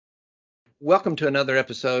Welcome to another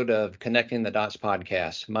episode of Connecting the Dots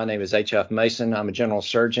podcast. My name is H.F. Mason. I'm a general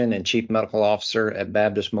surgeon and chief medical officer at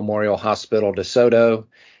Baptist Memorial Hospital DeSoto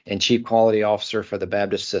and chief quality officer for the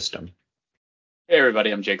Baptist system. Hey everybody,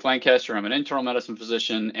 I'm Jake Lancaster. I'm an internal medicine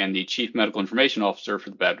physician and the chief medical information officer for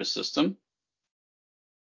the Baptist system.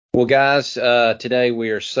 Well, guys, today we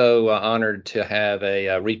are so honored to have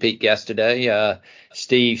a repeat guest today,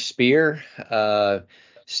 Steve Spear.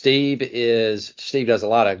 Steve does a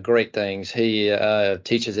lot of great things. He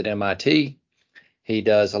teaches at MIT. He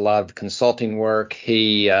does a lot of consulting work.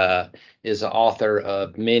 He is an author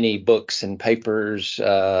of many books and papers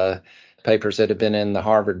that have been in the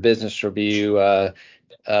Harvard Business Review.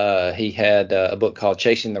 He had a book called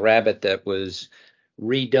Chasing the Rabbit that was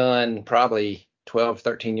redone probably 12,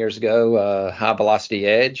 13 years ago, High Velocity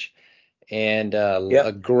Edge, and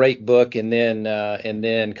a great book. And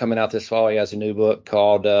then coming out this fall, he has a new book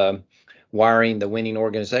called Wiring the Winning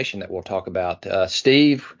Organization that we'll talk about.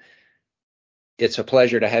 Steve, it's a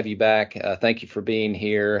pleasure to have you back. Thank you for being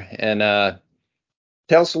here. And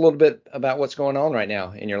tell us a little bit about what's going on right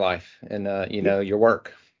now in your life and, your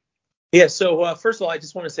work. Yeah. So first of all, I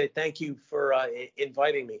just want to say thank you for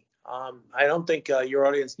inviting me. I don't think your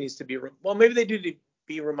audience needs to be, well, maybe they do need to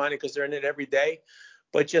be reminded because they're in it every day,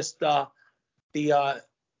 but just the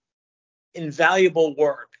invaluable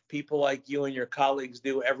work people like you and your colleagues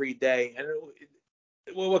do every day. And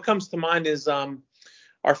what comes to mind is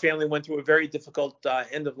our family went through a very difficult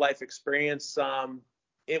end of life experience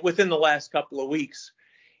within the last couple of weeks.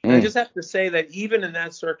 And I just have to say that even in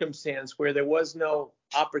that circumstance where there was no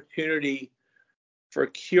opportunity for a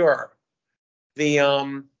cure,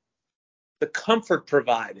 the comfort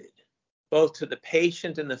provided both to the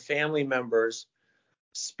patient and the family members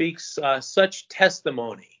speaks such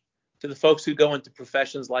testimony to the folks who go into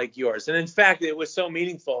professions like yours. And in fact, it was so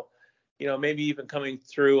meaningful, maybe even coming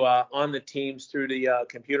through on the Teams through the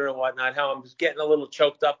computer and whatnot, how I'm just getting a little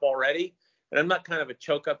choked up already. And I'm not kind of a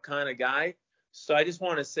choke up kind of guy. So I just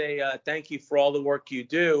want to say thank you for all the work you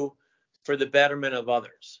do for the betterment of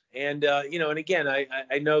others. And, and again,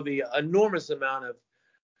 I know the enormous amount of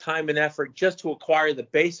time and effort just to acquire the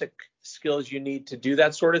basic skills you need to do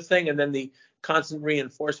that sort of thing. And then the constant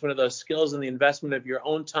reinforcement of those skills and the investment of your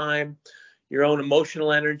own time, your own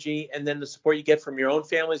emotional energy, and then the support you get from your own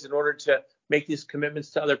families in order to make these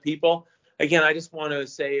commitments to other people. Again, I just want to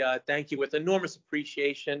say thank you with enormous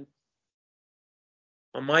appreciation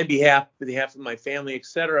on my behalf, on behalf of my family, et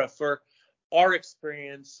cetera, for our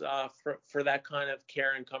experience for that kind of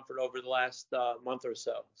care and comfort over the last month or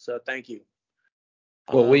so. So thank you.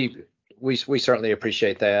 Well, we certainly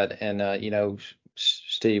appreciate that. And,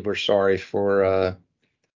 Steve, we're sorry for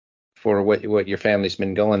what your family's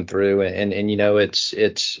been going through. And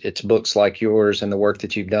it's books like yours and the work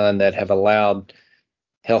that you've done that have allowed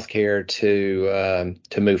healthcare to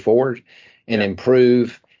move forward and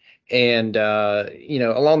improve. And,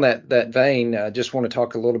 along that vein, just want to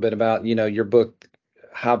talk a little bit about, your book,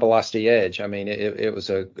 High Velocity Edge. I mean, it was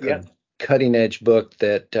a cutting edge book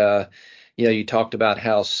that, you talked about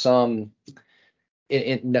how some,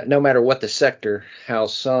 no matter what the sector, how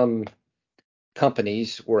some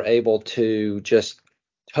companies were able to just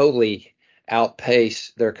totally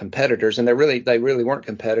outpace their competitors, and they really weren't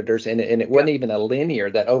competitors, and it wasn't even a linear,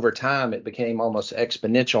 that over time it became almost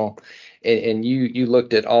exponential. And you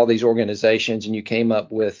looked at all these organizations and you came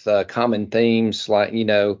up with common themes like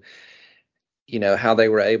how they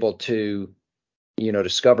were able to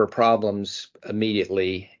discover problems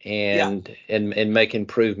immediately and make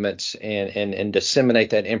improvements and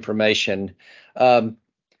disseminate that information. And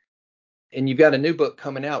you've got a new book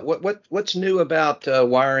coming out. What's new about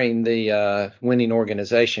wiring the winning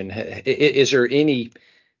organization? Is there any?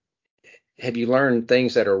 Have you learned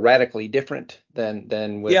things that are radically different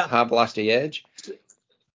than with High Velocity Edge?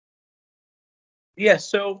 Yeah.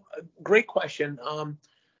 So great question.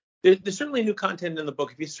 There's certainly new content in the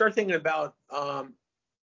book. If you start thinking about,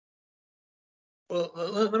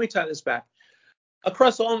 let me tie this back.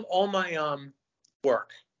 Across all my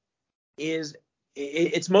work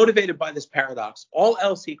it's motivated by this paradox. All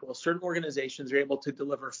else equal, certain organizations are able to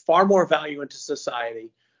deliver far more value into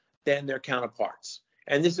society than their counterparts.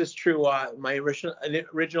 And this is true. My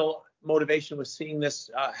original motivation was seeing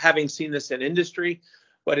this, having seen this in industry,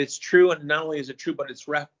 but it's true. And not only is it true, but it's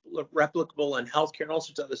replicable in healthcare and all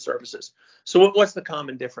sorts of other services. So what's the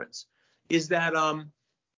common difference? Is that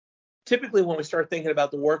typically when we start thinking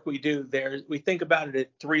about the work we do we think about it at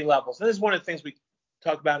three levels. And this is one of the things we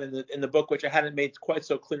talk about in the book, which I hadn't made quite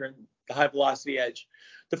so clear in the High Velocity Edge.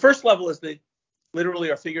 The first level is literally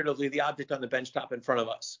or figuratively the object on the benchtop in front of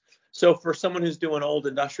us. So for someone who's doing old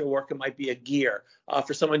industrial work, it might be a gear.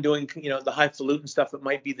 For someone doing, the highfalutin stuff, it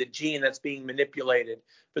might be the gene that's being manipulated.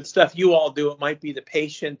 But stuff you all do, it might be the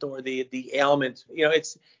patient or the ailment.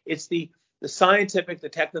 It's the scientific, the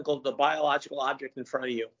technical, the biological object in front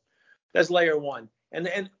of you. That's layer one.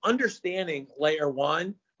 And understanding layer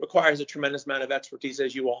one requires a tremendous amount of expertise,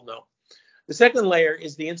 as you all know. The second layer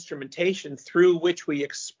is the instrumentation through which we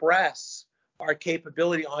express our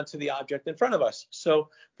capability onto the object in front of us. So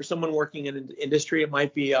for someone working in industry, it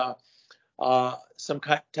might be some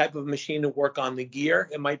type of machine to work on the gear.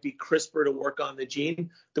 It might be CRISPR to work on the gene.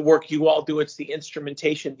 The work you all do, it's the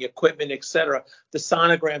instrumentation, the equipment, etc. The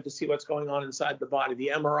sonogram to see what's going on inside the body,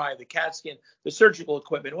 the MRI, the CAT scan, the surgical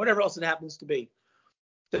equipment, whatever else it happens to be.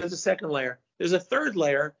 There's a second layer. There's a third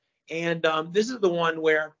layer, and this is the one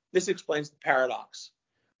where this explains the paradox,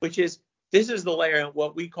 which is this is the layer,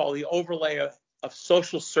 what we call the overlay of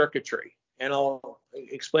social circuitry. And I'll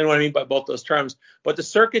explain what I mean by both those terms. But the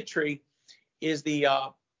circuitry is the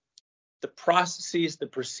processes, the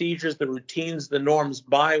procedures, the routines, the norms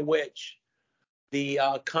by which the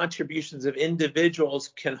contributions of individuals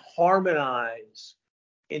can harmonize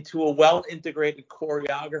into a well-integrated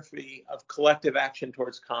choreography of collective action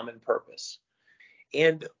towards common purpose.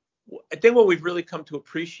 And I think what we've really come to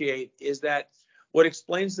appreciate is that what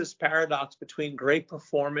explains this paradox between great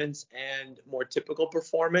performance and more typical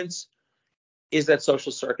performance is that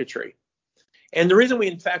social circuitry. And the reason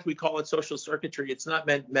we call it social circuitry, it's not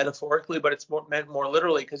meant metaphorically, but it's meant more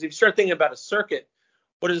literally, because if you start thinking about a circuit,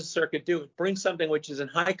 what does a circuit do? It brings something which is in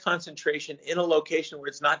high concentration in a location where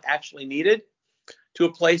it's not actually needed to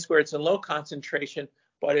a place where it's in low concentration,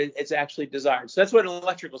 but it's actually desired. So that's what an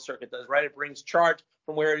electrical circuit does, right? It brings charge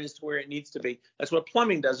from where it is to where it needs to be. That's what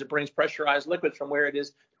plumbing does. It brings pressurized liquids from where it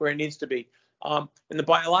is to where it needs to be. In the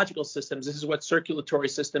biological systems, this is what circulatory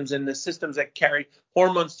systems and the systems that carry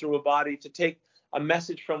hormones through a body to take a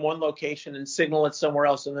message from one location and signal it somewhere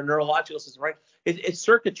else. In the neurological system, right? It's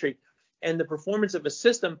circuitry. And the performance of a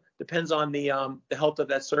system depends on the health of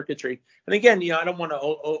that circuitry. And again, I don't want to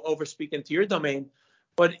overspeak into your domain,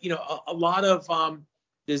 but a lot of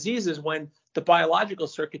diseases, when the biological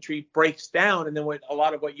circuitry breaks down, and then a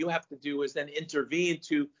lot of what you have to do is then intervene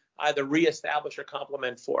to either reestablish or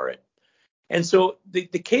complement for it. And so the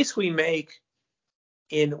case we make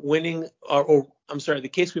in winning, the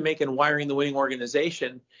case we make in wiring the winning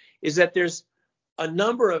organization is that there's a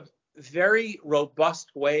number of very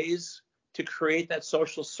robust ways to create that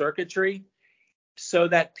social circuitry so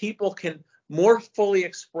that people can more fully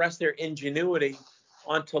express their ingenuity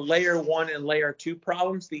onto layer one and layer two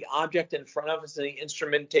problems, the object in front of us and the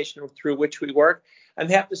instrumentation through which we work, and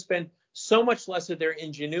they have to spend so much less of their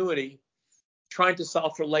ingenuity trying to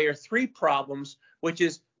solve for layer three problems, which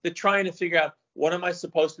is the trying to figure out, what am I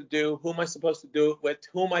supposed to do? Who am I supposed to do it with?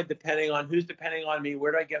 Who am I depending on? Who's depending on me?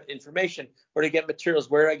 Where do I get information? Where do I get materials?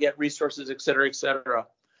 Where do I get resources, et cetera, et cetera?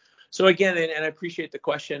 So again, and I appreciate the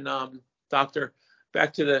question, Doctor,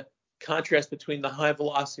 back to the contrast between the high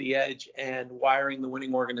velocity edge and wiring the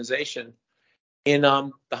winning organization. In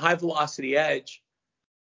the high velocity edge,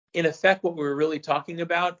 in effect, what we're really talking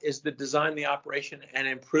about is the design, the operation, and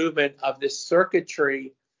improvement of this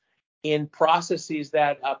circuitry in processes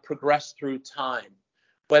that progress through time,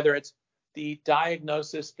 whether it's the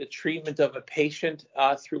diagnosis, the treatment of a patient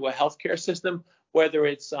through a healthcare system, whether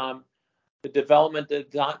it's the development, the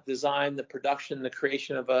design, the production, the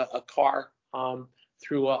creation of a car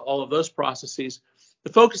through all of those processes.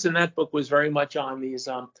 The focus in that book was very much on these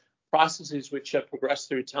processes which progress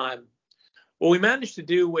through time. What we managed to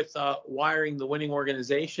do with wiring the winning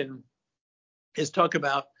organization is talk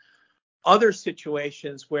about other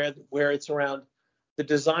situations where it's around the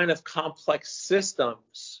design of complex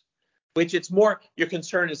systems, which it's more, your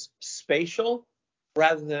concern is spatial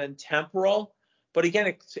rather than temporal. But again,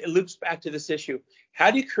 it loops back to this issue.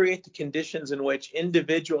 How do you create the conditions in which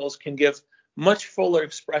individuals can give much fuller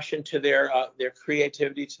expression to their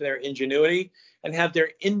creativity, to their ingenuity, and have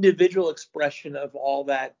their individual expression of all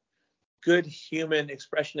that good human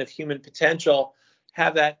expression of human potential,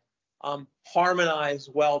 have that harmonize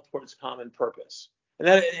well towards common purpose?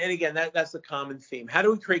 And again, that's the common theme. How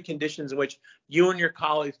do we create conditions in which you and your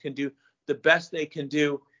colleagues can do the best they can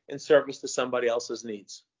do in service to somebody else's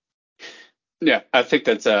needs? Yeah, I think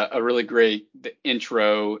that's a really great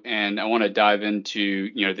intro, and I want to dive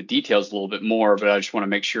into the details a little bit more, but I just want to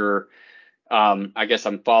make sure I guess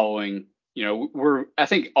I'm following. I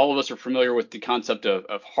think all of us are familiar with the concept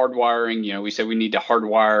of hardwiring. We say we need to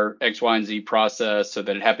hardwire X, Y, and Z process so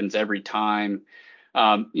that it happens every time.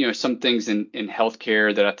 Some things in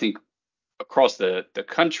healthcare that I think across the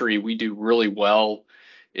country we do really well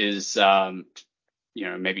is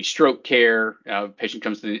maybe stroke care. Patient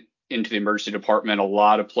comes into the emergency department. A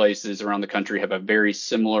lot of places around the country have a very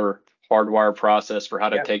similar hardwire process for how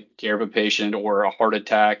to take care of a patient, or a heart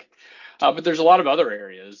attack. But there's a lot of other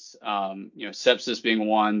areas, sepsis being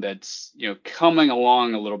one that's, coming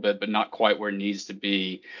along a little bit, but not quite where it needs to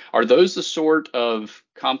be. Are those the sort of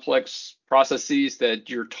complex processes that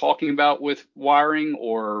you're talking about with wiring,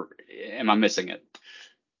 or am I missing it?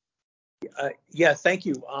 Yeah, thank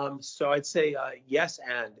you. So I'd say yes,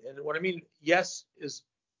 and what I mean, yes, is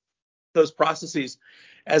those processes,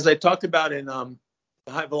 as I talked about in the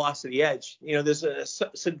High Velocity Edge. There's a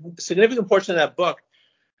significant portion of that book.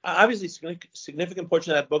 Obviously, significant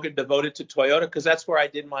portion of that book is devoted to Toyota, because that's where I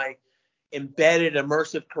did my embedded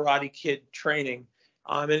immersive Karate Kid training.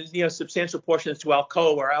 And substantial portions to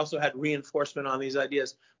Alcoa, where I also had reinforcement on these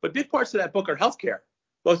ideas. But big parts of that book are healthcare,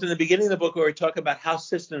 both in the beginning of the book, where we talk about how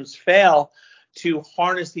systems fail to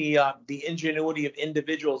harness the ingenuity of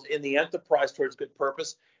individuals in the enterprise towards good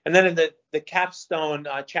purpose. And then in the capstone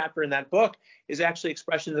chapter in that book is actually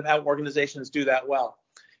expressions of how organizations do that well.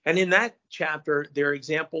 And in that chapter, there are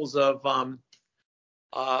examples of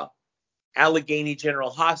Allegheny General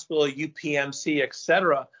Hospital, UPMC, et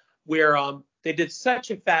cetera, where they did such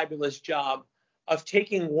a fabulous job of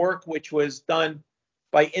taking work which was done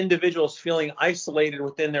by individuals feeling isolated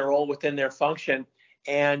within their role, within their function,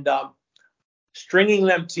 and stringing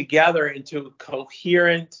them together into a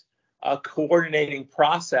coherent, coordinating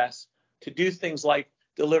process to do things like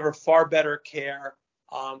deliver far better care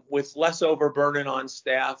with less overburden on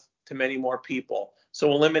staff to many more people.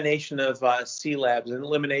 So elimination of C-labs and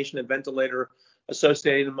elimination of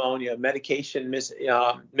ventilator-associated pneumonia, medication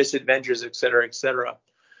misadventures, et cetera, et cetera.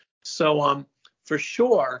 So for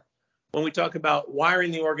sure, when we talk about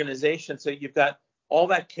wiring the organization, so you've got all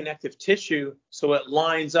that connective tissue so it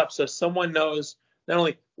lines up, so someone knows not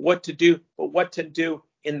only what to do, but what to do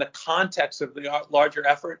in the context of the larger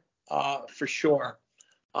effort, for sure.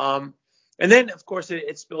 And then, of course,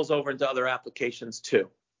 it spills over into other applications too.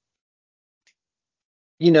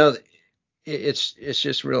 It's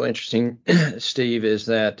just real interesting, Steve, is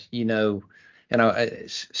that, and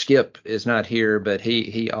Skip is not here, but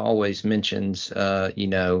he always mentions,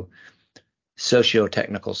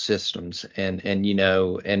 socio-technical systems, and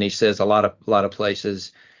he says a lot of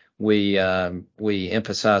places we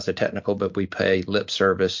emphasize the technical, but we pay lip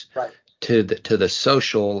service to the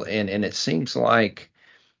social, and it seems like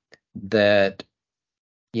that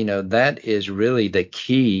that is really the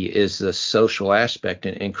key, is the social aspect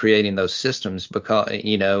in creating those systems, because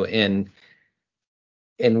and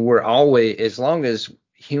we're always, as long as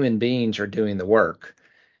human beings are doing the work,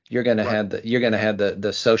 you're going to have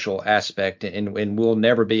the social aspect, and we'll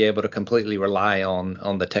never be able to completely rely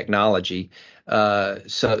on the technology.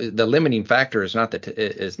 So the limiting factor is going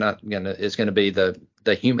to be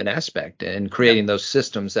the human aspect, and creating those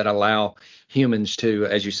systems that allow humans to,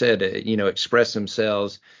 as you said, express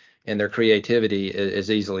themselves and their creativity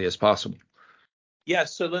as easily as possible. Yeah.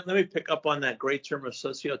 So let me pick up on that great term of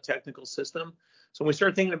socio-technical system. So when we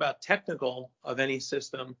start thinking about technical of any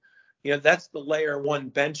system, that's the layer one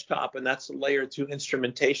benchtop, and that's the layer two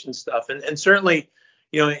instrumentation stuff. And certainly,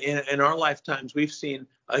 in our lifetimes, we've seen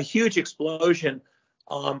a huge explosion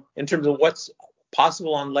in terms of what's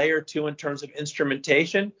possible on layer two in terms of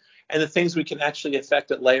instrumentation, and the things we can actually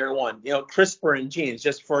affect at layer one. CRISPR and genes,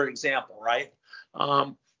 just for example, right?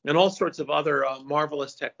 And all sorts of other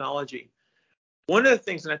marvelous technology. One of the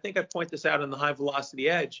things, and I think I point this out in the High Velocity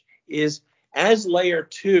Edge, is as layer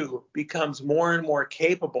two becomes more and more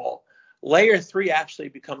capable, layer three actually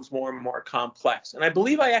becomes more and more complex. And I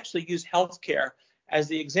believe I actually use healthcare as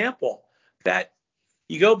the example, that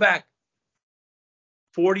you go back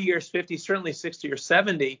 40 years, 50, certainly 60 or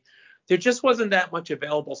 70, there just wasn't that much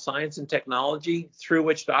available science and technology through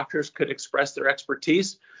which doctors could express their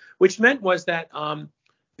expertise, which meant was that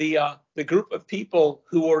the group of people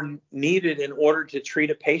who were needed in order to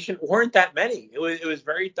treat a patient weren't that many. It was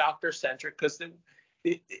very doctor-centric, because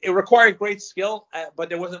it required great skill, but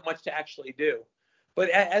there wasn't much to actually do. But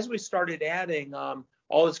as we started adding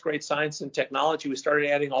all this great science and technology, we started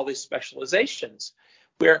adding all these specializations,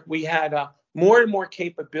 where we had more and more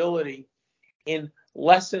capability in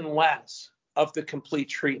less and less of the complete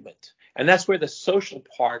treatment. And that's where the social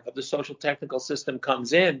part of the social technical system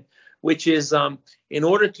comes in, which is in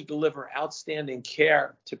order to deliver outstanding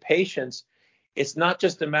care to patients, it's not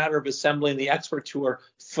just a matter of assembling the experts who are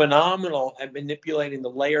phenomenal at manipulating the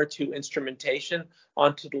layer two instrumentation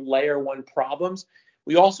onto the layer one problems.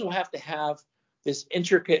 We also have to have this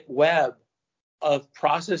intricate web of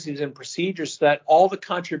processes and procedures so that all the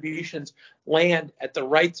contributions land at the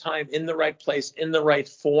right time, in the right place, in the right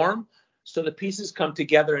form, so the pieces come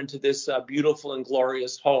together into this beautiful and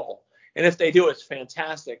glorious whole. And if they do, it's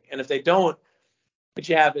fantastic. And if they don't, what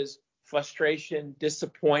you have is frustration,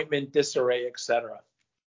 disappointment, disarray, etc.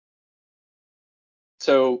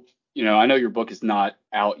 So, I know your book is not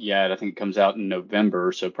out yet. I think it comes out in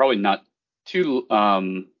November, so probably not too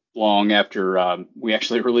long after we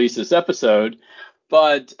actually release this episode.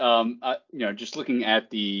 But just looking at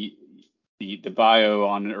the bio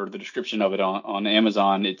on it, or the description of it on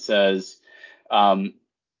Amazon, it says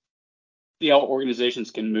how organizations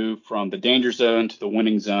can move from the danger zone to the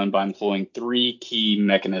winning zone by employing 3 key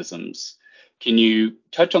mechanisms. Can you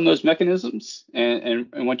touch on those mechanisms and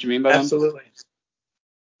what you mean by them? Absolutely.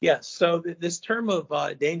 Yes. So this term of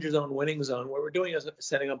danger zone, winning zone, what we're doing is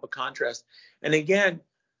setting up a contrast. And again,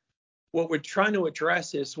 what we're trying to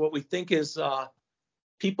address is what we think is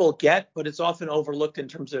people get, but it's often overlooked in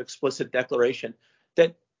terms of explicit declaration,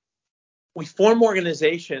 that we form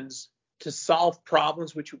organizations to solve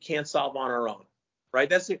problems which we can't solve on our own, right?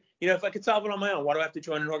 That's it. If I could solve it on my own, why do I have to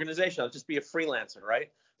join an organization? I'll just be a freelancer,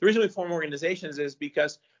 right? The reason we form organizations is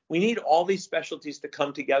because we need all these specialties to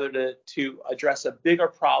come together to address a bigger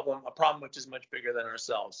problem, a problem which is much bigger than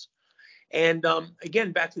ourselves. And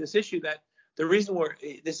again, back to this issue that the reason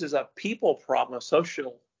this is a people problem, a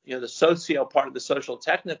social, the socio part of the social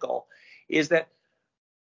technical, is that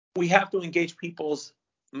we have to engage people's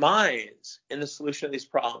minds in the solution of these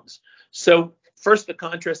problems. So first, the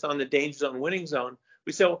contrast on the danger zone, winning zone.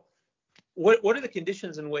 We say, well, what are the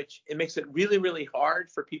conditions in which it makes it really, really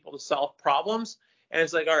hard for people to solve problems? And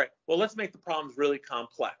it's like, all right, well, let's make the problems really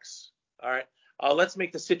complex. All right, let's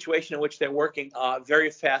make the situation in which they're working very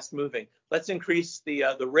fast moving. Let's increase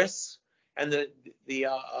the risks and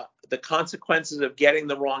the consequences of getting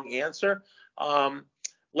the wrong answer.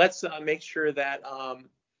 Let's make sure that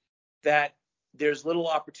that there's little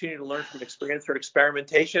opportunity to learn from experience or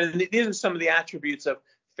experimentation. And these are some of the attributes of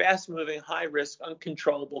fast-moving, high-risk,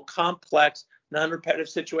 uncontrollable, complex, non-repetitive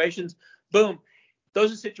situations. Boom.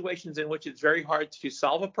 Those are situations in which it's very hard to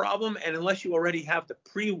solve a problem. And unless you already have the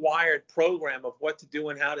pre-wired program of what to do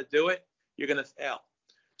and how to do it, you're going to fail.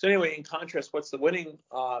 So anyway, in contrast, what's the winning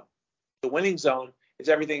zone is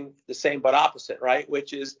everything the same but opposite, right?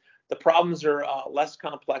 Which is the problems are less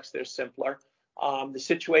complex, they're simpler. The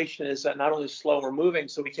situation is not only slower moving,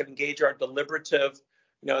 so we can engage our deliberative,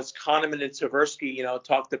 as Kahneman and Tversky,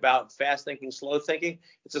 talked about fast thinking, slow thinking.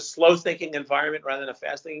 It's a slow thinking environment rather than a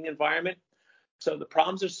fast thinking environment. So the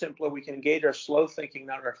problems are simpler. We can engage our slow thinking,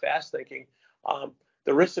 not our fast thinking.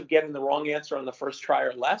 The risks of getting the wrong answer on the first try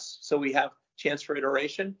are less, so we have chance for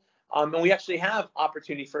iteration. And we actually have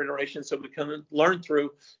opportunity for iteration, so we can learn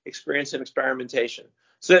through experience and experimentation.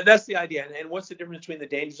 So that's the idea. And what's the difference between the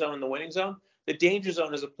danger zone and the winning zone? The danger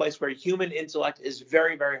zone is a place where human intellect is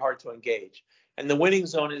very, very hard to engage. And the winning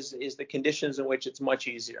zone is the conditions in which it's much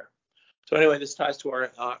easier. So anyway, this ties to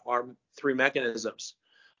our 3 mechanisms.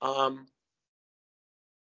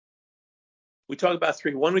 We talk about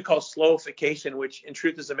 3. One we call slowification, which in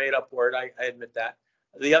truth is a made-up word. I admit that.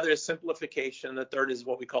 The other is simplification. The third is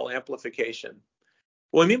what we call amplification.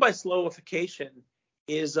 What I mean by slowification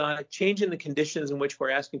is changing the conditions in which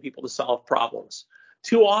we're asking people to solve problems.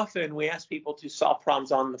 Too often, we ask people to solve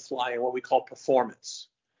problems on the fly in what we call performance.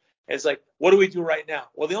 And it's like, what do we do right now?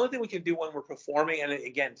 Well, the only thing we can do when we're performing, and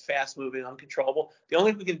again, fast-moving, uncontrollable, the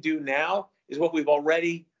only thing we can do now is what we've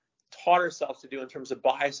already taught ourselves to do in terms of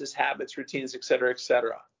biases, habits, routines, et cetera, et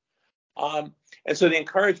cetera. And so the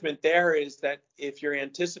encouragement there is that if you're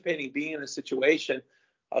anticipating being in a situation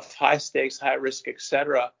of high stakes, high risk, et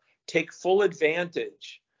cetera, take full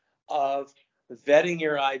advantage of vetting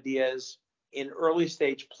your ideas in early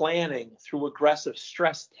stage planning through aggressive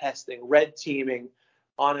stress testing, red teaming,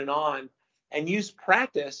 on, and use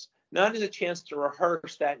practice not as a chance to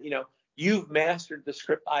rehearse that, you've mastered the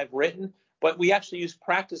script I've written, but we actually use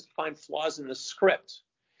practice to find flaws in the script.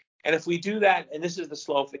 And if we do that, and this is the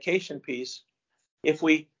slowification piece, if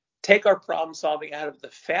we take our problem solving out of the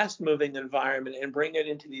fast moving environment and bring it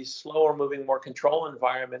into these slower moving, more controlled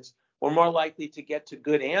environments, we're more likely to get to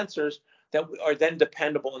good answers that are then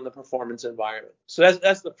dependable in the performance environment. So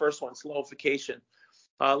that's the first one, slowification.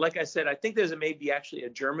 Like I said, I think there's maybe actually a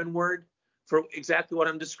German word for exactly what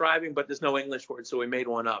I'm describing, but there's no English word, so we made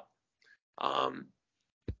one up.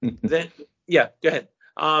 Then, yeah, go ahead.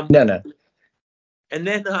 No. And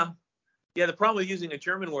then, the problem with using a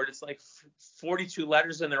German word, it's like 42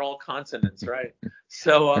 letters and they're all consonants, right?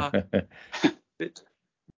 So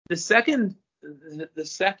the second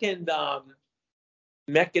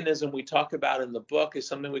mechanism we talk about in the book is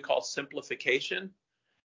something we call simplification.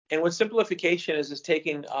 And what simplification is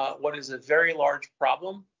taking what is a very large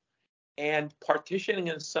problem and partitioning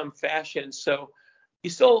in some fashion. So you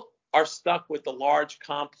still are stuck with the large,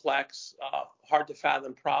 complex, hard to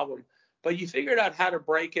fathom problem, but you figured out how to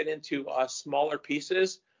break it into smaller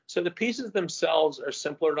pieces. So the pieces themselves are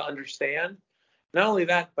simpler to understand. Not only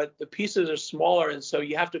that, but the pieces are smaller, and so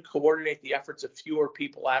you have to coordinate the efforts of fewer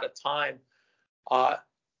people at a time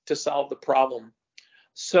to solve the problem.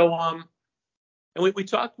 So, and we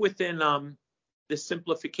talk within the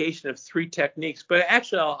simplification of 3 techniques, but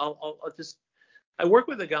actually I work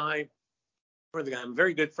with a guy, I'm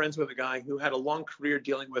very good friends with a guy who had a long career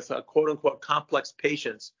dealing with quote unquote complex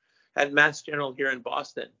patients at Mass General here in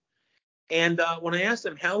Boston. And when I asked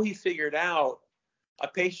him how he figured out a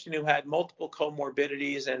patient who had multiple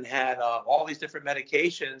comorbidities and had all these different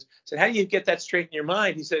medications, I said, how do you get that straight in your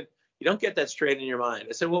mind? He said, you don't get that straight in your mind.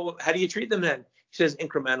 I said, well, how do you treat them then? He says,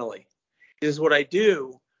 incrementally. He says, what I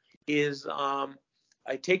do is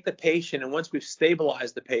I take the patient, and once we've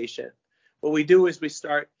stabilized the patient, what we do is we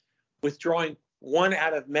start withdrawing one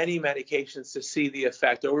out of many medications to see the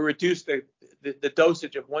effect, or we reduce the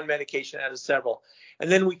dosage of one medication out of several.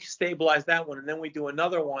 And then we stabilize that one, and then we do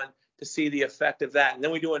another one to see the effect of that. And then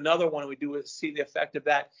we do another one, and we do see the effect of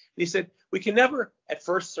that. And he said, we can never, at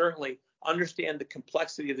first, certainly understand the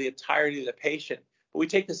complexity of the entirety of the patient, but we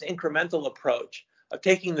take this incremental approach of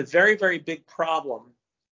taking the very, very big problem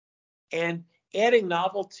and adding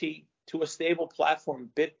novelty to a stable platform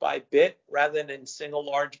bit by bit rather than in single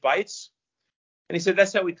large bites. And he said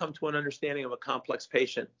that's how we come to an understanding of a complex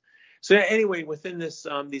patient. So anyway, within this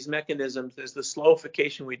these mechanisms, there's the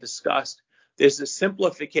slowification we discussed. There's the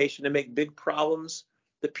simplification to make big problems,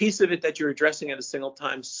 the piece of it that you're addressing at a single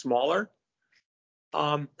time, smaller.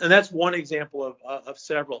 And that's one example of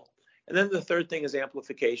several. And then the third thing is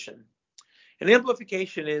amplification. And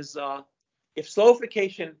amplification is if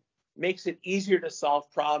slowification makes it easier to solve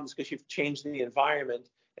problems because you've changed the environment,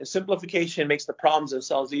 and simplification makes the problems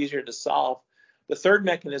themselves easier to solve, the third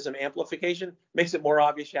mechanism, amplification, makes it more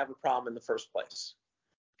obvious you have a problem in the first place.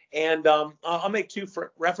 And I'll make 2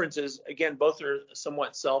 references. Again, both are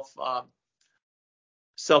somewhat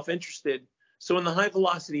self-interested. So in the High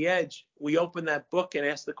Velocity Edge, we open that book and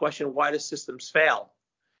ask the question, why do systems fail?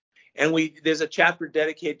 And there's a chapter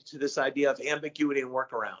dedicated to this idea of ambiguity and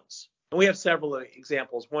workarounds. And we have several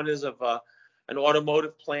examples. One is of an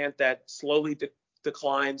automotive plant that slowly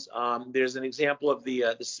declines. There's an example of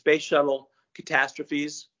the space shuttle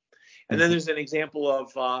catastrophes. And then there's an example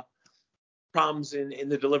of problems in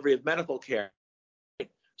the delivery of medical care.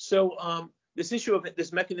 So this issue of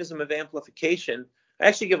this mechanism of amplification, I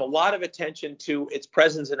actually give a lot of attention to its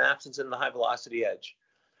presence and absence in the High Velocity Edge.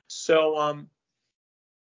 So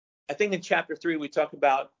I think in chapter 3, we talk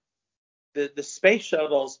about the space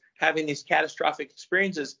shuttles having these catastrophic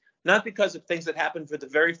experiences, not because of things that happened for the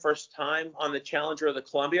very first time on the Challenger or the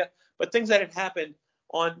Columbia, but things that had happened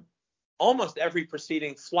on almost every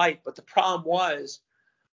preceding flight. But the problem was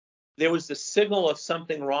there was the signal of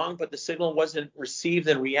something wrong, but the signal wasn't received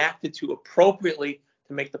and reacted to appropriately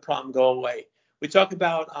to make the problem go away. We talk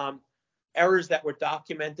about errors that were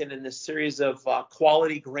documented in this series of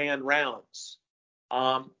quality grand rounds,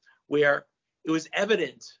 where it was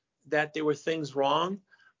evident that there were things wrong,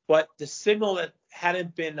 but the signal that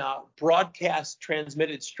hadn't been broadcast,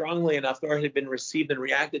 transmitted strongly enough, or had been received and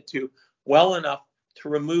reacted to well enough to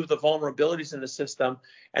remove the vulnerabilities in the system.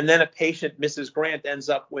 And then a patient, Mrs. Grant, ends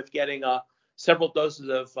up with getting several doses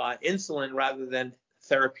of insulin rather than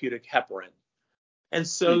therapeutic heparin. And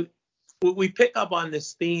so we pick up on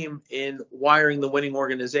this theme in Wiring the Winning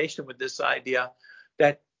Organization with this idea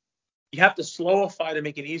that you have to slowify to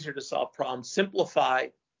make it easier to solve problems, simplify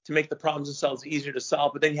to make the problems themselves easier to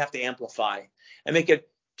solve, but then you have to amplify and make it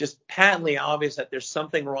just patently obvious that there's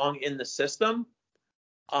something wrong in the system,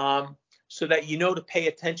 so that you know to pay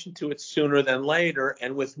attention to it sooner than later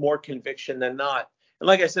and with more conviction than not. And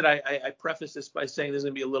like I said, I preface this by saying this is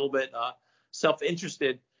going to be a little bit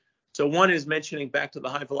self-interested. So one is mentioning back to the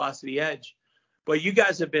High Velocity Edge, but you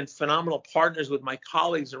guys have been phenomenal partners with my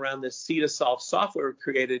colleagues around this C2Solve software we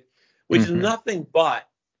created, which is nothing but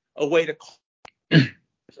a way to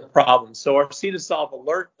problem. So our C2Solve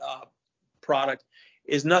alert product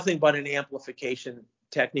is nothing but an amplification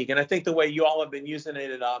technique. And I think the way you all have been using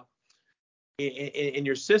it in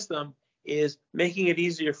your system is making it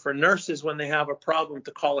easier for nurses when they have a problem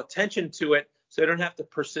to call attention to it, so they don't have to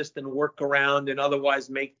persist and work around and otherwise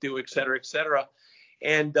make do, et cetera, et cetera.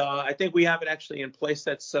 And I think we have it actually in place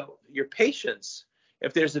that so your patients,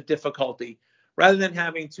 if there's a difficulty, rather than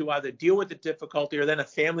having to either deal with the difficulty or then a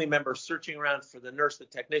family member searching around for the nurse, the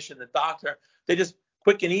technician, the doctor, they just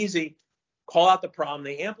quick and easy call out the problem,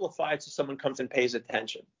 they amplify it so someone comes and pays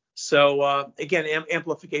attention. So again,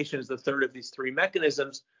 amplification is the third of these three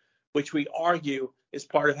mechanisms, which we argue is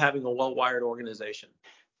part of having a well-wired organization.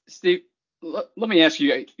 Steve, let me ask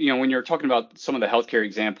you, when you're talking about some of the healthcare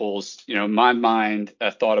examples, my mind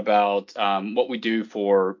thought about what we do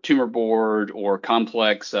for tumor board or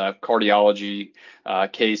complex cardiology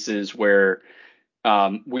cases where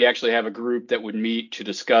we actually have a group that would meet to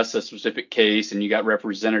discuss a specific case, and you got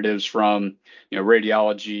representatives from,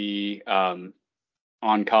 radiology,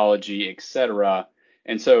 oncology, et cetera.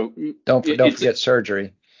 And so Don't forget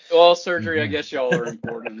surgery. Well, surgery, I guess y'all are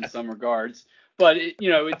important in some regards, but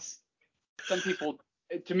it's some people.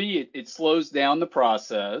 To me, it slows down the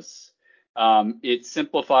process. It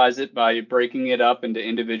simplifies it by breaking it up into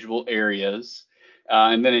individual areas,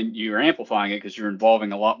 and then you're amplifying it because you're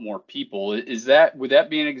involving a lot more people. Would that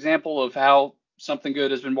be an example of how something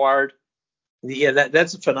good has been wired? Yeah,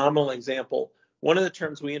 that's a phenomenal example. One of the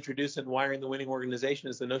terms we introduced in Wiring the Winning Organization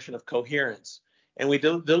is the notion of coherence. And we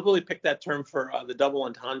deliberately picked that term for the double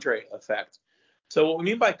entendre effect. So what we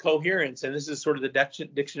mean by coherence, and this is sort of the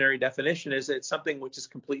dictionary definition, is it's something which is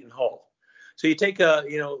complete and whole. So you take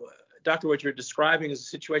doctor, what you're describing is a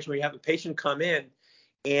situation where you have a patient come in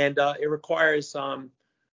and it requires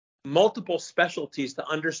multiple specialties to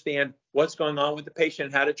understand what's going on with the patient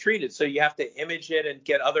and how to treat it. So you have to image it and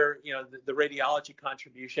get other, the radiology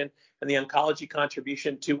contribution and the oncology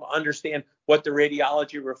contribution to understand what the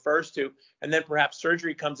radiology refers to. And then perhaps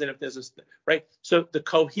surgery comes in if there's right? So the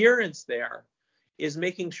coherence there is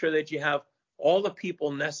making sure that you have all the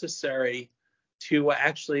people necessary to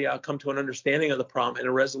actually come to an understanding of the problem and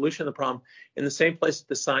a resolution of the problem in the same place at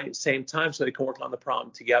the same time so they can work on the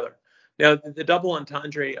problem together. Now, the double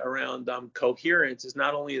entendre around coherence is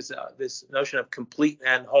not only is this notion of complete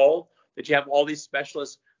and whole, that you have all these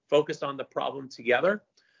specialists focused on the problem together,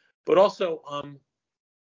 but also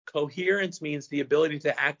coherence means the ability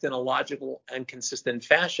to act in a logical and consistent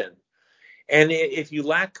fashion. And if you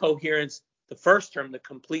lack coherence, the first term, the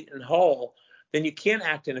complete and whole, then you can't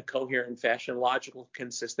act in a coherent fashion, logical,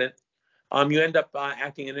 consistent. You end up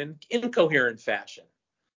acting in an incoherent fashion.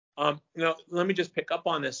 Let me just pick up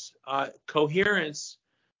on this. Coherence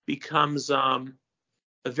becomes a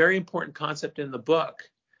very important concept in the book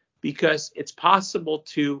because it's possible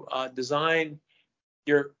to design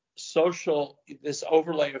this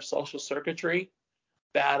overlay of social circuitry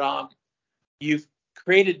that you've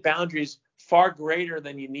created boundaries far greater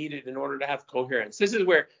than you needed in order to have coherence. This is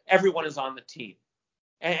where everyone is on the team.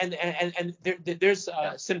 And there's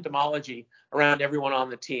symptomology around everyone on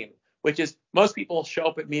the team, which is most people show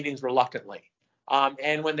up at meetings reluctantly.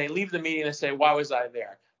 And when they leave the meeting, they say, why was I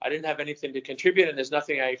there? I didn't have anything to contribute, and there's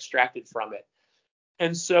nothing I extracted from it.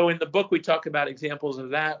 And so in the book, we talk about examples of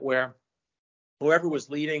that where whoever was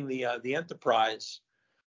leading the enterprise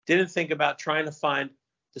didn't think about trying to find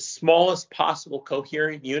the smallest possible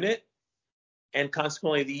coherent unit and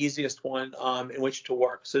consequently the easiest one in which to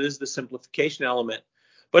work. So this is the simplification element.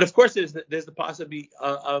 But of course, there's the possibility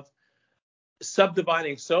of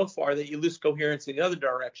subdividing so far that you lose coherence in the other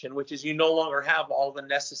direction, which is you no longer have all the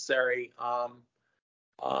necessary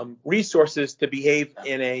resources to behave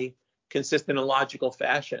in a consistent and logical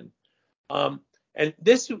fashion. And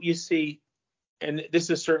this you see, and this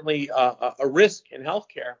is certainly a risk in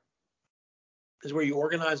healthcare, is where you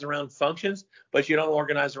organize around functions, but you don't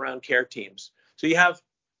organize around care teams. So you have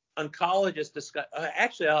oncologists discuss.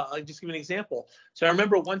 Actually, I'll just give you an example. So I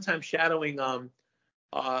remember one time shadowing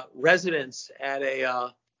residents at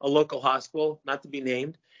a local hospital, not to be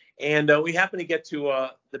named, and we happened to get to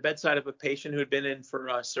the bedside of a patient who had been in for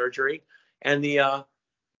surgery, and the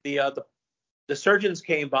surgeons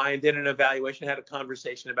came by and did an evaluation, had a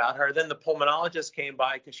conversation about her. Then the pulmonologist came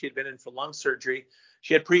by because she had been in for lung surgery.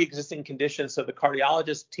 She had pre-existing conditions, so the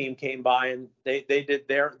cardiologist team came by and they did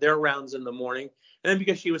their rounds in the morning. And then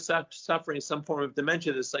because she was suffering some form of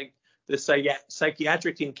dementia, the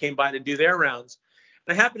psychiatric team came by to do their rounds.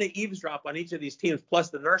 And I happened to eavesdrop on each of these teams, plus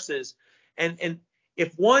the nurses. And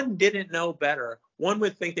if one didn't know better, one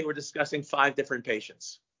would think they were discussing 5 different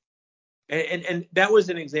patients. And that was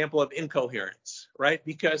an example of incoherence, right?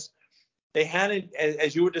 Because they hadn't,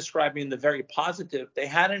 as you were describing, the very positive, they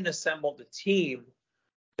hadn't assembled a team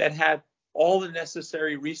that had all the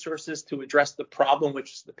necessary resources to address the problem,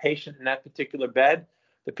 which is the patient in that particular bed.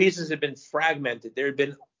 The pieces had been fragmented. There had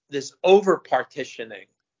been this over-partitioning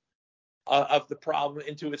of the problem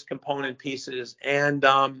into its component pieces. And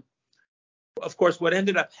of course, what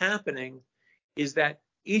ended up happening is that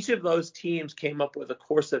each of those teams came up with a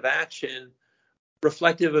course of action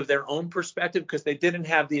reflective of their own perspective because they didn't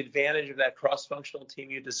have the advantage of that cross-functional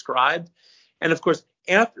team you described. And of course,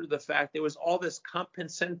 after the fact, there was all this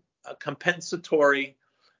compensatory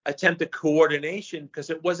attempted coordination because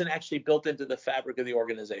it wasn't actually built into the fabric of the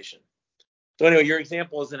organization. So anyway, your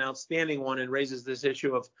example is an outstanding one and raises this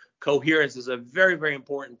issue of coherence as a very, very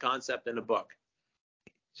important concept in the book.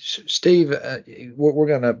 Steve,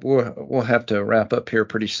 we'll have to wrap up here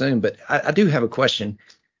pretty soon, but I do have a question.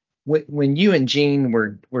 When you and Gene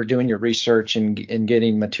were doing your research and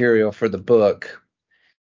getting material for the book,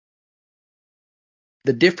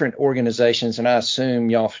 the different organizations, and I assume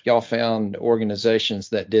y'all found organizations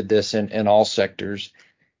that did this in all sectors.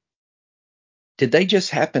 Did they just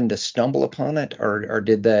happen to stumble upon it, or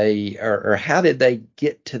did they, or how did they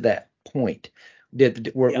get to that point?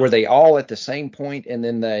 Were they all at the same point, and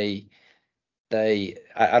then they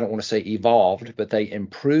I don't want to say evolved, but they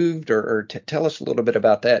improved, or tell us a little bit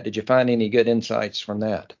about that. Did you find any good insights from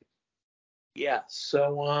that? Yeah.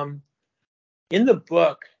 So in the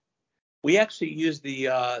book, we actually used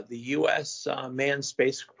the U.S. Manned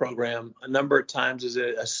Space Program a number of times as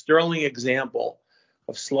a sterling example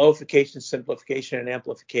of slowification, simplification, and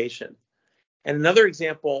amplification. And another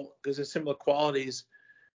example, because of similar qualities,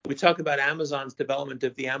 we talk about Amazon's development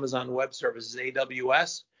of the Amazon Web Services,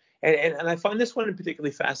 AWS. And I find this one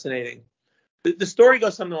particularly fascinating. The story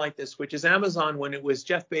goes something like this, which is Amazon, when it was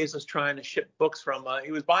Jeff Bezos trying to ship books from,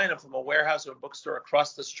 he was buying them from a warehouse or a bookstore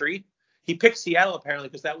across the street. He picked Seattle, apparently,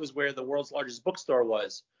 because that was where the world's largest bookstore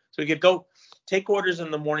was. So he could go take orders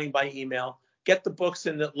in the morning by email, get the books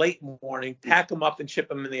in the late morning, pack them up, and ship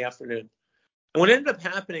them in the afternoon. And what ended up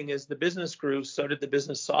happening is the business grew, so did the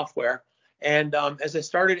business software. And as I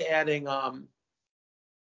started adding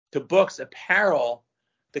to books, apparel,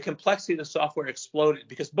 the complexity of the software exploded,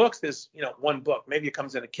 because books is, one book. Maybe it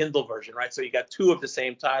comes in a Kindle version, right? So you got two of the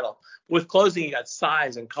same title. With clothing, you got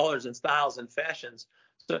size and colors and styles and fashions.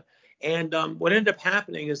 And what ended up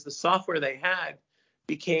happening is the software they had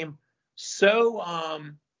became so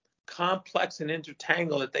complex and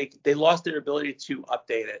intertangled that they lost their ability to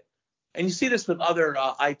update it. And you see this with other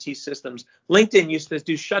IT systems. LinkedIn used to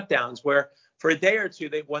do shutdowns where for a day or two,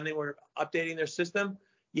 when they were updating their system,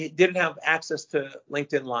 you didn't have access to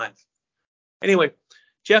LinkedIn Live. Anyway,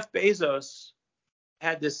 Jeff Bezos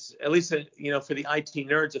had this, at least for the IT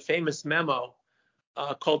nerds, a famous memo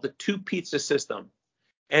called the two pizza system.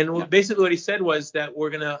 And basically what he said was that we're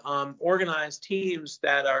going to organize teams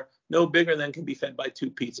that are no bigger than can be fed by two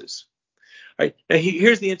pizzas. All right. Now,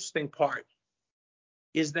 here's the interesting part,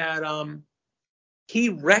 is that he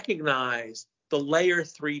recognized the layer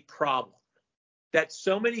 3 problem, that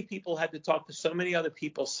so many people had to talk to so many other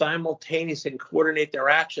people simultaneously and coordinate their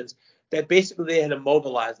actions that basically they had to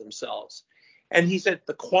mobilize themselves. And he said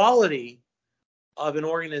the quality of an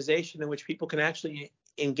organization in which people can actually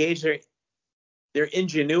engage their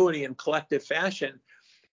ingenuity in collective fashion,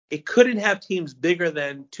 it couldn't have teams bigger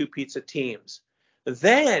than two pizza teams.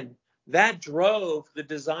 Then that drove the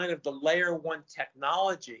design of the layer 1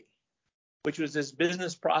 technology, which was this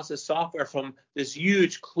business process software, from this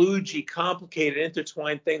huge, kludgy, complicated,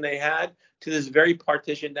 intertwined thing they had to this very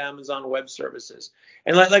partitioned Amazon Web Services.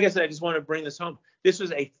 And like I said, I just want to bring this home. This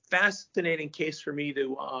was a fascinating case for me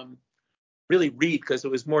to really read, because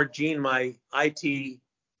it was more Gene, my IT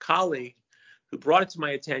colleague, who brought it to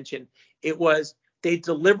my attention. It was, they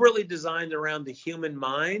deliberately designed around the human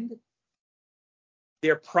mind,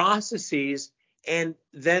 their processes, and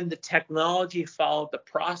then the technology followed the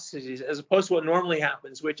processes, as opposed to what normally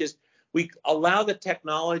happens, which is we allow the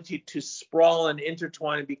technology to sprawl and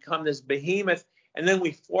intertwine and become this behemoth, and then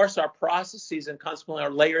we force our processes and consequently our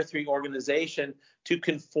layer 3 organization to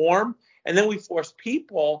conform, and then we force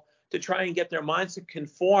people to try and get their minds to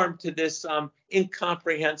conform to this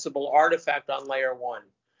incomprehensible artifact on layer 1.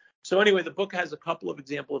 So anyway, the book has a couple of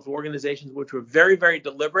examples of organizations which were very, very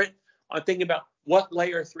deliberate on thinking about what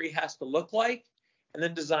layer 3 has to look like, and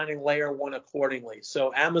then designing layer 1 accordingly.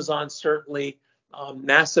 So Amazon certainly,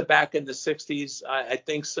 NASA back in the 60s, I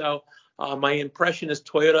think so. My impression is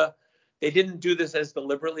Toyota, they didn't do this as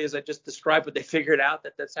deliberately as I just described, but they figured out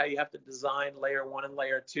that that's how you have to design layer 1 and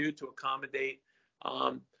layer 2 to accommodate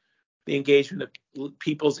the engagement of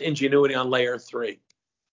people's ingenuity on layer 3.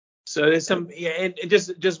 So there's some, and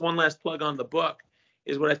just one last plug on the book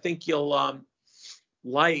is what I think you'll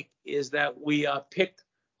like is that we picked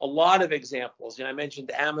a lot of examples. I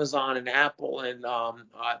mentioned Amazon and Apple and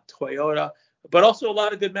Toyota, but also a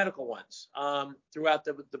lot of good medical ones throughout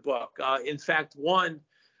the book. In fact,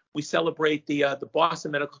 we celebrate the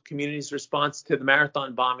Boston medical community's response to the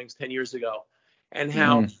marathon bombings 10 years ago, and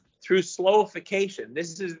how through slowification,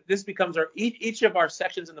 this becomes each of our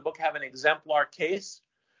sections in the book have an exemplar case.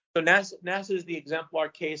 So NASA is the exemplar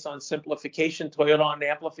case on simplification, Toyota on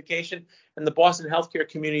amplification, and the Boston healthcare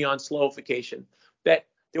community on slowification. That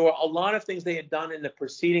there were a lot of things they had done in the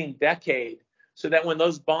preceding decade so that when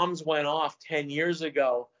those bombs went off 10 years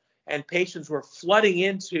ago and patients were flooding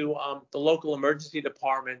into the local emergency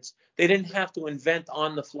departments, they didn't have to invent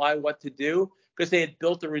on the fly what to do because they had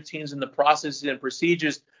built the routines and the processes and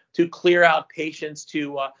procedures to clear out patients,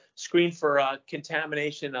 to screen for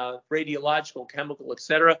contamination, radiological, chemical, et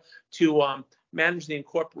cetera, to manage the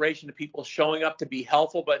incorporation of people showing up to be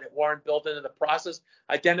helpful but weren't built into the process,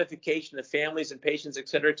 identification of families and patients, et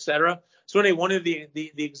cetera, et cetera. So anyway, one of the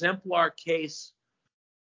exemplar case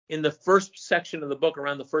in the first section of the book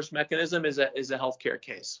around the first mechanism is a healthcare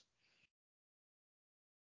case.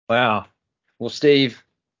 Wow. Well, Steve,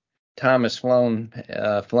 time has flown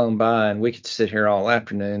by, and we could sit here all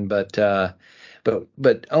afternoon. But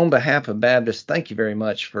on behalf of Baptist, thank you very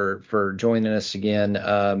much for joining us again.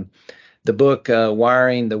 The book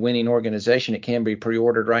Wiring the Winning Organization, it can be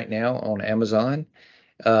pre-ordered right now on Amazon.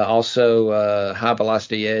 Also, High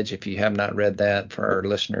Velocity Edge, if you have not read that, for our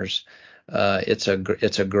listeners, it's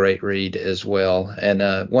a great read as well.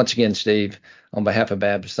 And once again, Steve, on behalf of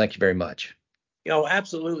Baptist, thank you very much.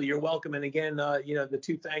 Absolutely. You're welcome. And again, the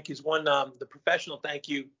two thank yous. One, the professional thank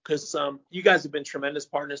you, because you guys have been tremendous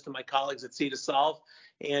partners to my colleagues at C2Solve,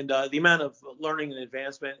 and the amount of learning and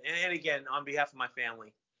advancement. And again, on behalf of my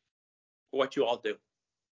family, for what you all do.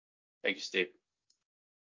 Thank you, Steve.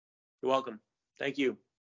 You're welcome. Thank you.